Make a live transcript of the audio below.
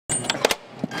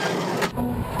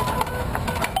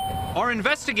Our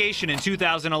investigation in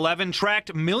 2011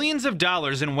 tracked millions of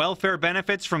dollars in welfare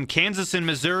benefits from Kansas and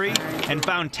Missouri and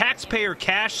found taxpayer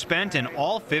cash spent in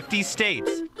all 50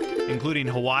 states, including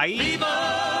Hawaii,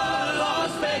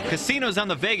 casinos on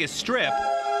the Vegas Strip,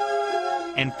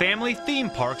 and family theme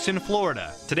parks in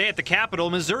Florida. Today at the Capitol,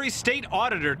 Missouri State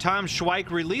Auditor Tom Schweik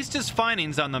released his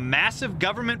findings on the massive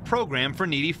government program for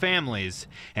needy families.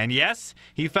 And yes,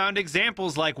 he found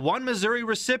examples like one Missouri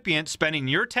recipient spending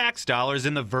your tax dollars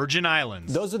in the Virgin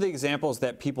Islands. Those are the examples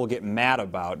that people get mad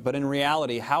about, but in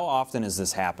reality, how often is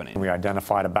this happening? We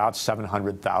identified about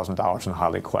 $700,000 in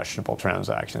highly questionable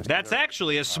transactions. That's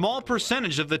actually a small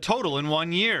percentage of the total in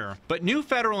 1 year. But new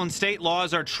federal and state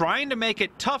laws are trying to make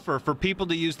it tougher for people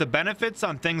to use the benefits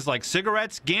on things like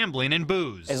cigarettes, gambling, and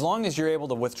booze. As long as you're able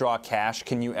to withdraw cash,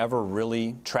 can you ever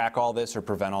really track all this or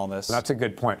prevent all this? That's a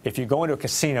good point. If you go into a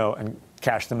casino and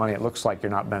cash the money, it looks like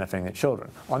you're not benefiting the children.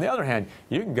 On the other hand,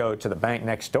 you can go to the bank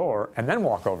next door and then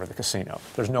walk over to the casino.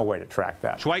 There's no way to track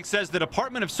that. Schweik says the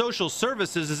Department of Social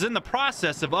Services is in the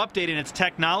process of updating its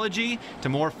technology to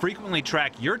more frequently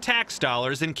track your tax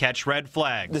dollars and catch red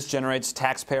flags. This generates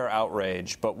taxpayer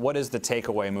outrage, but what is the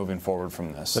takeaway moving forward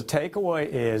from this? The takeaway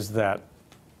is that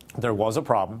there was a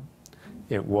problem.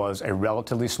 It was a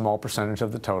relatively small percentage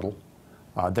of the total.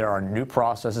 There are new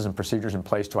processes and procedures in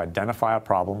place to identify a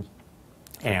problem.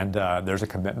 And there's a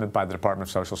commitment by the Department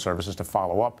of Social Services to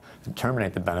follow up and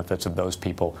terminate the benefits of those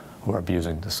people who are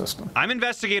abusing the system. I'm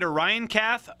investigator Ryan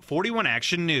Kath, 41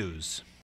 Action News.